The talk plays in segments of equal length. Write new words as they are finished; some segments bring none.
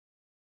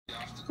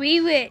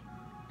we hit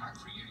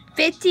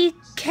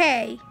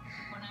 50K,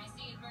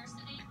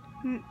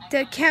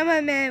 the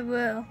cameraman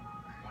will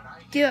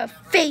do a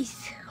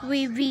face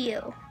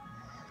reveal.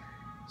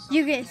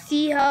 You can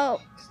see her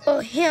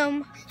or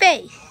him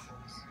face.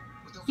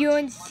 You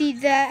want to see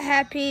that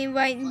happening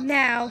right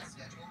now?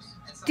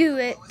 Do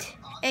it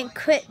and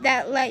click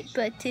that like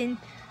button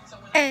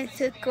and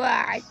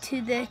subscribe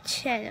to the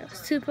channel,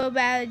 Smp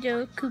Bowser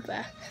Jr.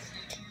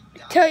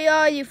 Tell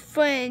all your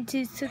friends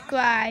to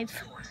subscribe.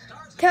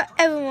 Tell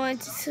everyone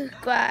to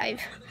subscribe.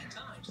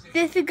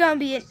 This is gonna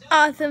be an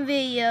awesome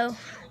video.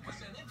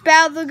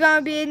 Bowser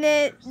gonna be in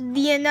it.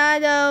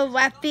 Leonardo,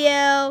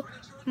 Raphael,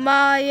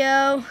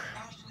 Mario,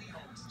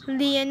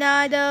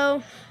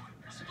 Leonardo,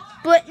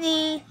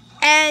 Brittany,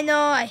 Anna,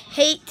 I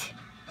hate,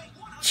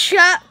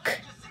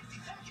 Chuck,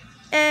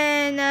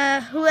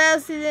 and who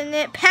else is in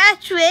it?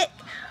 Patrick,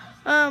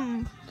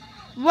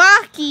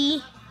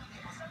 Rocky,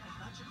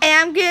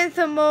 and I'm getting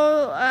some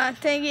more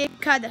things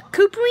called the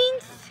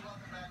Cooperings,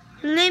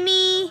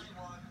 Lemmy,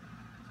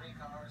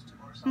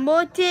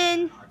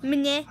 Morton,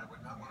 Minette,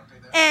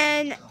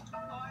 and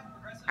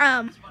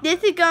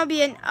this is gonna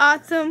be an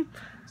awesome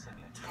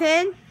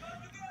thing,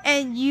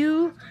 and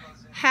you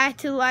have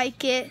to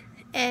like it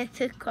and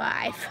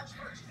subscribe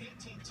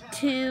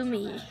to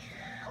me.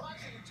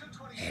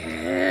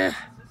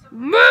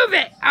 Move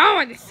it! I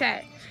want to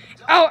say.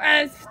 Oh,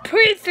 and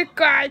please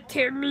subscribe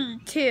to me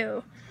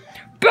too,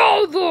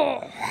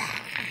 Bowser.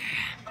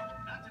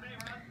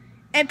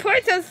 And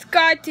please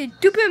subscribe to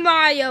Super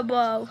Mario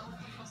Bro.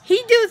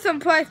 He do some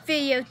plus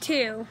video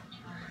too.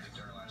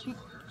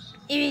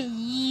 Even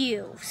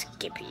you,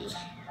 Skippy.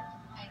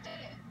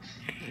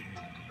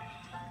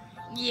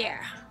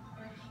 Yeah.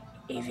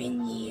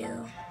 Even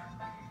you.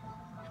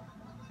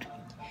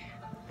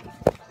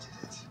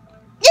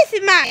 This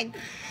is mine.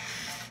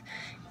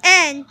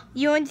 And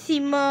you want to see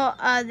more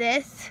of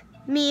this?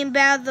 Me and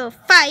Bowser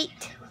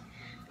fight.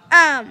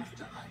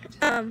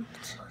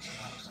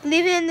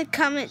 Leave it in the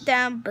comment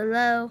down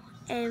below,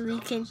 and we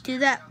can do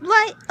that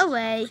right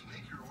away.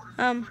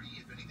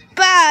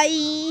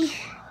 Bye.